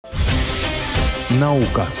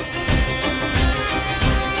Наука.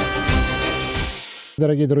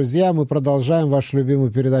 Дорогие друзья, мы продолжаем вашу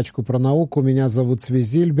любимую передачку про науку. Меня зовут Цви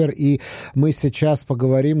Зильбер, и мы сейчас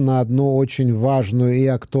поговорим на одну очень важную и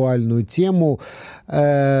актуальную тему.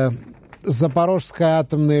 Запорожская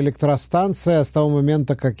атомная электростанция, с того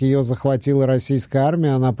момента, как ее захватила российская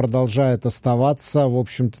армия, она продолжает оставаться, в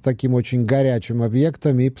общем-то, таким очень горячим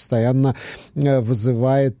объектом и постоянно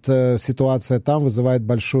вызывает, ситуация там вызывает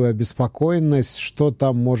большую обеспокоенность, что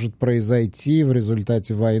там может произойти в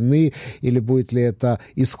результате войны, или будет ли это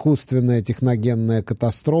искусственная техногенная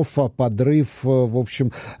катастрофа, подрыв. В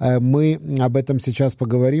общем, мы об этом сейчас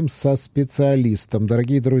поговорим со специалистом.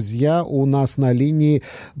 Дорогие друзья, у нас на линии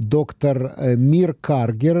доктор Мир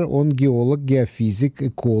Каргер, он геолог, геофизик,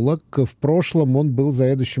 эколог. В прошлом он был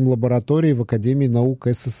заведующим лабораторией в Академии наук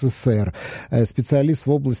СССР, специалист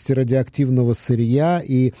в области радиоактивного сырья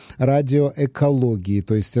и радиоэкологии.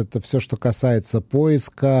 То есть это все, что касается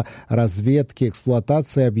поиска, разведки,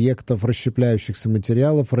 эксплуатации объектов расщепляющихся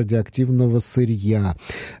материалов радиоактивного сырья.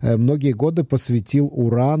 Многие годы посвятил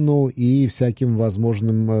урану и всяким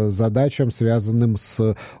возможным задачам, связанным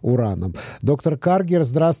с ураном. Доктор Каргер,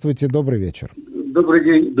 здравствуйте, добрый вечер. Добрый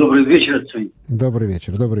день, добрый вечер. Добрый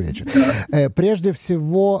вечер, добрый вечер. Да. Прежде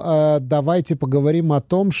всего, давайте поговорим о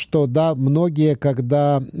том, что, да, многие,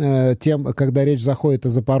 когда речь заходит о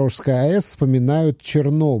Запорожской АЭС, вспоминают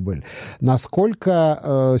Чернобыль.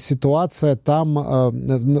 Насколько ситуация там,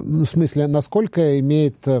 в смысле, насколько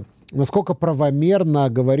правомерно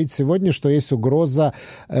говорить сегодня, что есть угроза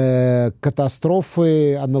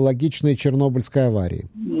катастрофы, аналогичной Чернобыльской аварии?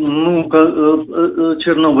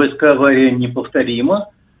 Чернобыльская авария неповторима,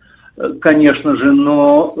 конечно же,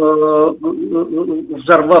 но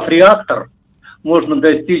взорвав реактор, можно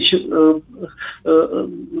достичь в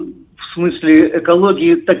смысле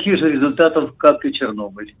экологии таких же результатов, как и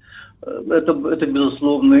Чернобыль. Это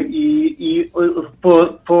безусловно. И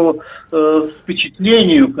по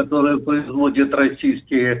впечатлению, которое производят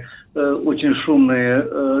российские очень шумные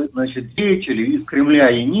деятели из Кремля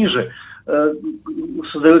и ниже,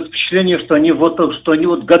 создается впечатление, что они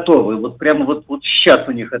готовы. Вот прямо вот сейчас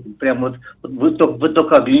у них это прямо вы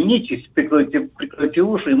только оглянитесь, прикройте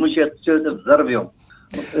уши, и мы сейчас все это взорвем.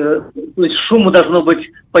 То есть шума должно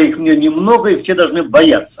быть, по их мнению, немного, и все должны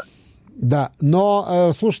бояться. Да,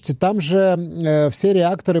 но, слушайте, там же все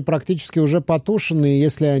реакторы практически уже потушены, и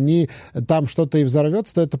если там что-то и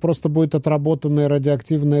взорвется, то это просто будет отработанное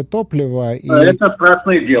радиоактивное топливо. Это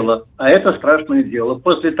страшное дело.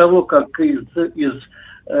 После того, как из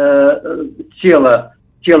тела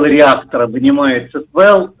реактора вынимается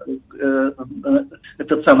ствол,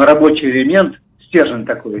 этот самый рабочий элемент, стержень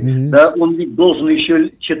такой, да, он ведь должен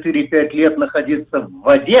еще 4-5 лет находиться в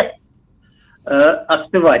воде,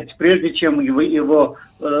 остывать, прежде чем его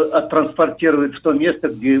оттранспортируют в то место,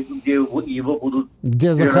 где его будут...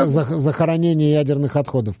 Где захоронение ядерных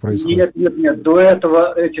отходов происходит? Нет. До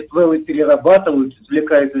этого эти стволы перерабатывают,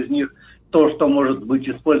 извлекают из них то, что может быть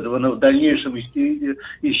использовано в дальнейшем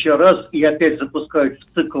еще раз, и опять запускают в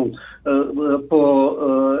цикл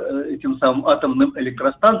по этим самым атомным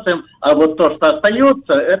электростанциям. А вот то, что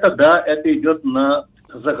остается, это идет на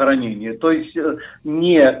захоронение. То есть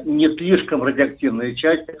не слишком радиоактивная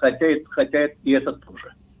часть, хотя и это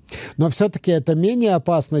тоже. Но все-таки это менее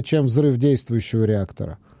опасно, чем взрыв действующего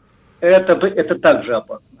реактора? Это также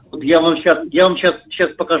опасно. Вот я вам сейчас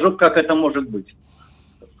покажу, как это может быть.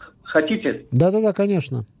 Хотите? Да,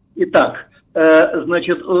 конечно. Итак,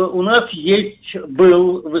 у нас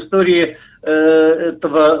был в истории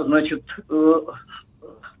этого,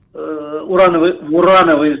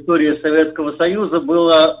 урановой истории Советского Союза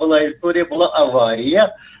была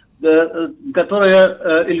авария, которая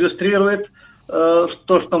иллюстрирует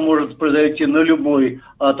то, что может произойти на любой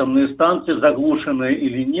атомной станции, заглушенной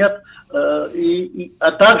или нет,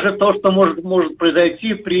 а также то, что может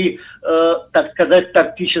произойти при, так сказать,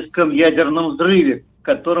 тактическом ядерном взрыве,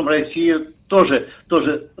 которым Россия тоже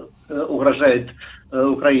угрожает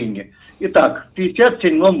Украине. Итак, в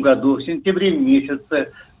 1957 году, в сентябре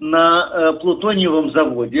месяце, на плутониевом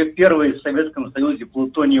заводе, первый в Советском Союзе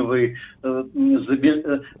плутониевый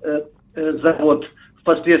завод,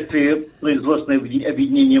 впоследствии производственное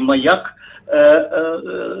объединение «Маяк»,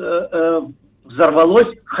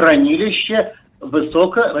 взорвалось хранилище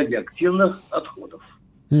высокорадиоактивных отходов.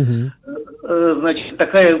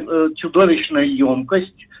 Такая чудовищная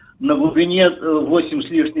емкость на глубине 8 с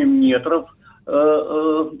лишним метров,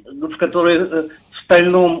 в которой в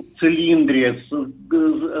стальном цилиндре,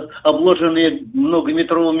 обложенные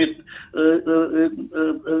многометровыми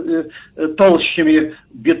толщами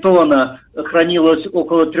бетона, хранилось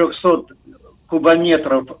около 300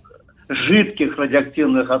 кубометров жидких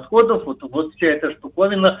радиоактивных отходов, вот вся эта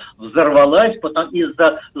штуковина взорвалась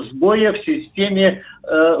из-за сбоя в системе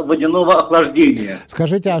водяного охлаждения.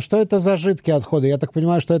 Скажите, а что это за жидкие отходы? Я так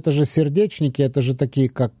понимаю, что это же сердечники, это же такие,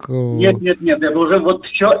 как... Нет, это уже вот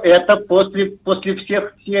все это после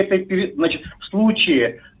всей этой... Значит, в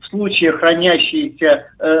случае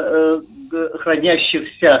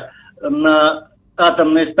хранящихся на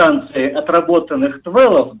атомной станции отработанных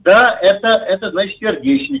твелов, да, это значит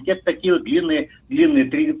сердечники, это такие вот длинные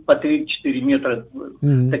по 3-4 метра,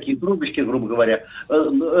 такие трубочки, грубо говоря.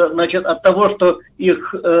 Значит, от того, что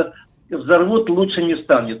их взорвут, лучше не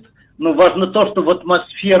станет. Но важно то, что в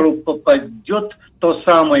атмосферу попадет то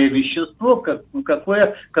самое вещество,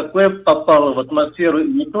 какое попало в атмосферу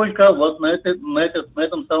не только вот на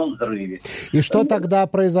этом самом взрыве. И что тогда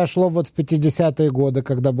произошло вот в 50-е годы,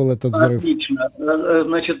 когда был этот взрыв? Отлично.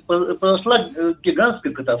 Значит, произошла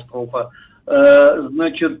гигантская катастрофа.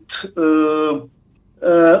 Значит,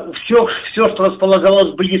 все, что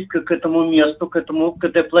располагалось близко к этому месту, к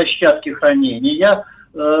этой площадке хранения,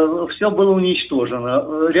 все было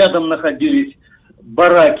уничтожено. Рядом находились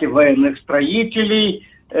бараки военных строителей,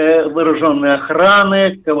 вооруженной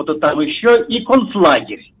охраны, кого-то там еще, и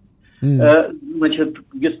концлагерь. Значит,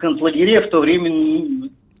 без концлагерей в то время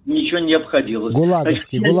ничего не обходилось.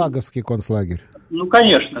 Гулаговский концлагерь. Ну,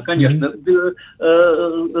 конечно.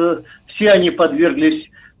 Все они подверглись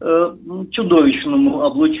чудовищному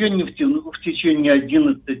облучению в течение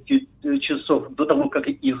 11 часов, до того, как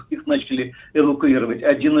их начали эвакуировать.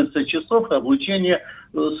 11 часов облучения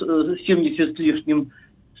 70 с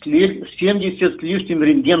лишним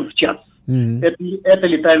рентген в час. Это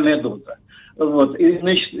летальная доза. Вот. И,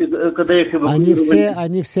 значит, когда их эвакуировали...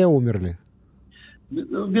 Они все умерли?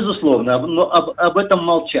 Безусловно, но об этом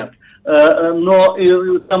молчат. Но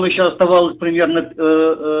там еще оставалось примерно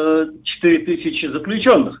 4000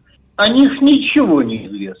 заключенных. О них ничего не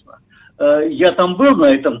известно. Я там был на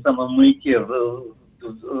этом самом маяке в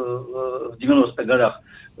 90-х годах.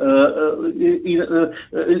 И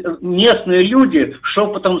местные люди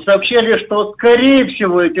шепотом сообщали, что, скорее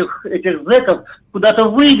всего, этих зэков куда-то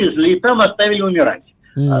вывезли и там оставили умирать.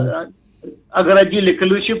 Огородили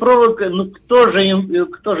колючей проволокой. Ну, кто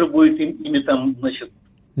же будет ими там, значит...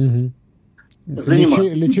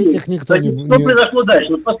 Лечить их никто не будет. Что произошло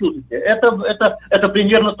дальше? Вот послушайте, это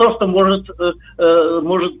примерно то, что может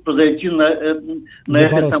произойти на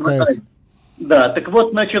этой самой... Да, так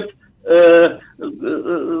вот, значит,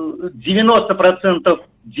 90%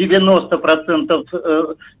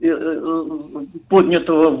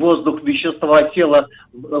 поднятого в воздух вещества тела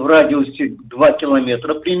в радиусе 2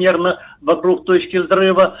 километра примерно вокруг точки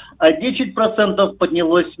взрыва, а 10%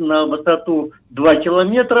 поднялось на высоту 2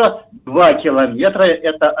 километра. 2 километра –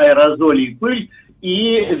 это аэрозоли и пыль,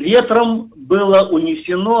 и ветром было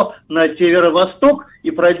унесено на северо-восток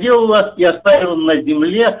и проделало и оставило на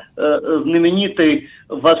земле знаменитый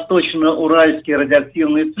восточно-уральский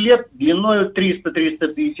радиоактивный след длиною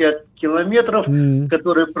 300-350 километров,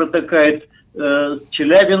 который протыкает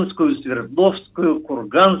Челябинскую, Свердловскую,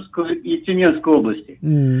 Курганскую и Тюменскую области.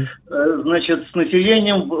 Значит, с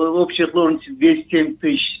населением в общей сложности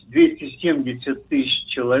 270 тысяч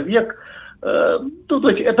человек. То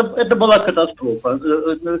есть это была катастрофа.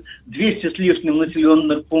 200 с лишним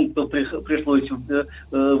населенных пунктов пришлось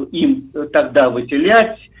им тогда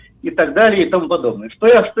выселять и так далее и тому подобное. Что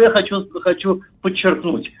я хочу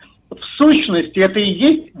подчеркнуть. В сущности, это и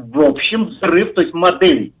есть в общем взрыв, то есть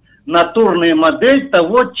модель, натурная модель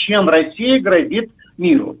того, чем Россия грозит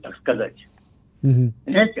миру, так сказать.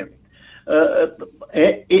 Понимаете?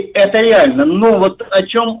 Это реально. Но вот о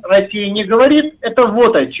чем Россия не говорит, это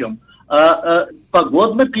вот о чем. О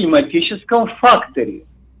погодно-климатическом факторе.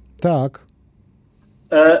 Так.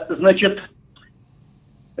 Значит,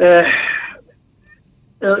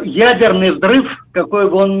 ядерный взрыв, какой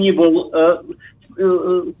бы он ни был,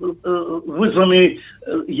 вызванный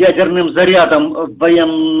ядерным зарядом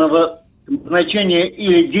военного значения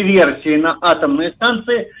или диверсией на атомной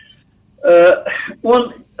станции,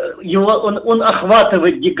 он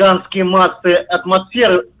охватывает гигантские массы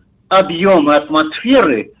атмосферы, объемы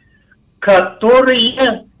атмосферы,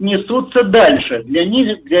 которые несутся дальше.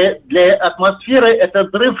 Для атмосферы этот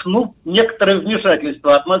взрыв, некоторое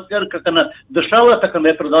вмешательство. Атмосфера, как она дышала, так она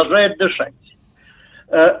и продолжает дышать.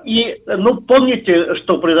 И, помните,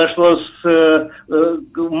 что произошло с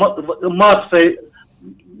массой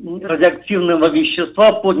радиоактивного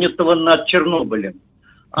вещества, поднятого над Чернобылем?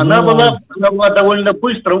 Она была довольно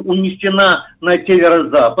быстро унесена на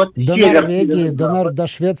северо-запад. До Норвегии, до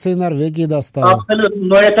Швеции и Норвегии достала. Абсолютно.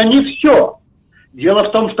 Но это не все. Дело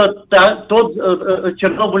в том, что тот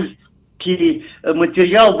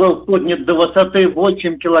материал был поднят до высоты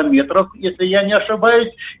 8 километров, если я не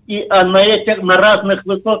ошибаюсь, на разных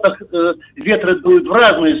высотах ветры дуют в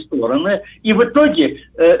разные стороны. И в итоге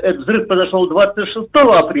этот взрыв произошел 26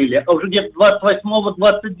 апреля, а уже где-то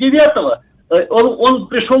 28-29 он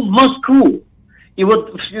пришел в Москву. И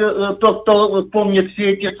вот тот, кто помнит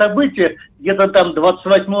все эти события, где-то там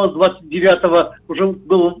 28-29 уже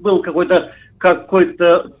был какой-то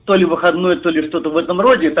то ли выходной, то ли что-то в этом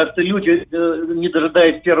роде, так что люди, не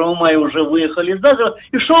дожидаясь 1 мая, уже выехали из Азова,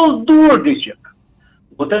 и шел дождичек.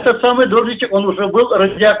 Вот этот самый дождичек, он уже был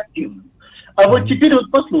радиоактивным. А вот теперь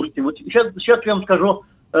вот послушайте, вот сейчас я вам скажу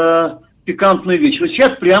пикантную вещь. Вот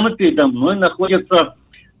сейчас прямо передо мной находится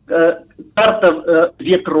карта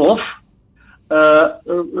ветров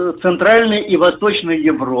Центральной и Восточной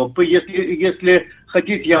Европы. Если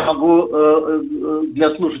хотите, я могу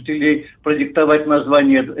для слушателей продиктовать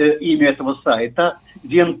название, имя этого сайта.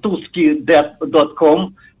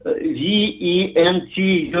 ventusky.com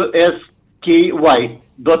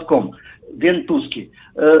ventusky.com Ventusky.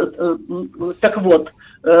 Так вот,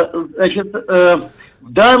 значит, в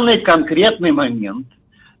данный конкретный момент,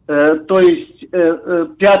 то есть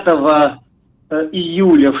 5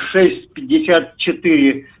 июля в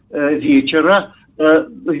 6:54 вечера,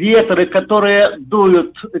 ветры, которые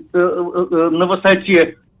дуют на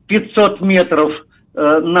высоте 500 метров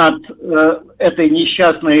над этой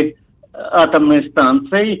несчастной атомной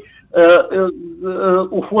станцией,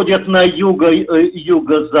 уходят на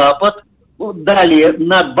юго-запад, далее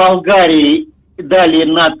над Болгарией, далее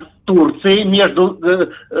над Турцией, между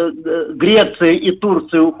Грецией и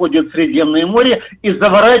Турцией уходит в Средиземное море и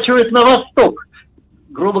заворачивает на восток,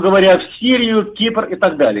 грубо говоря, в Сирию, Кипр и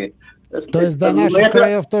так далее. То есть до наших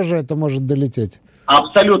краев тоже это может долететь?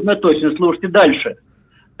 Абсолютно точно. Слушайте дальше.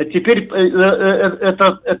 Теперь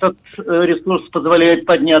этот ресурс позволяет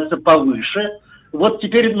подняться повыше. Вот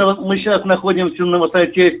теперь мы сейчас находимся на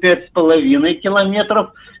высоте 5,5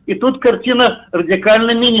 километров, и тут картина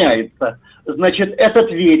радикально меняется. Значит,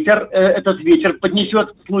 этот ветер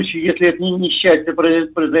поднесет, в случае, если это несчастье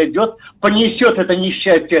произойдет, понесет это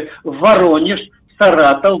несчастье в Воронеж,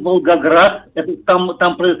 Саратов, Волгоград. Там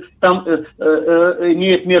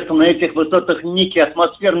имеет место на этих высотах некий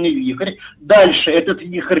атмосферный вихрь. Дальше этот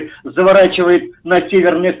вихрь заворачивает на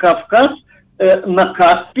Северный Кавказ, на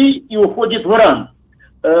Каспий и уходит в Иран.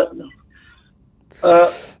 Да,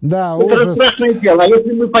 это ужас. страшное дело. А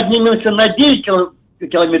если мы поднимемся на 9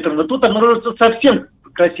 километров, то тут обнаружится совсем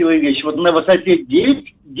красивая вещь. Вот на высоте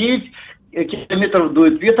 9 километров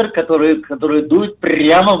дует ветер, который дует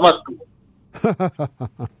прямо в Москву.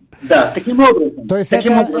 Да, таким образом. То есть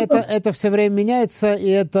это все время меняется, и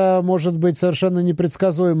это может быть совершенно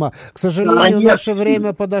непредсказуемо. К сожалению, наше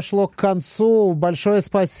время подошло к концу. Большое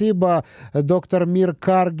спасибо, доктор Мир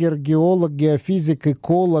Каргер, геолог, геофизик,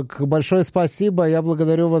 эколог. Большое спасибо. Я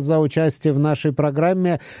благодарю вас за участие в нашей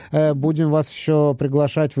программе. Будем вас еще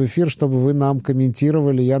приглашать в эфир, чтобы вы нам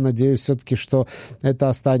комментировали. Я надеюсь все-таки, что это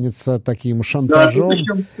останется таким шантажом.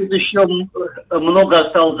 Да, тут еще много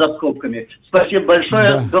осталось за скобками. Спасибо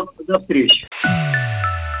большое. Да. До встречи.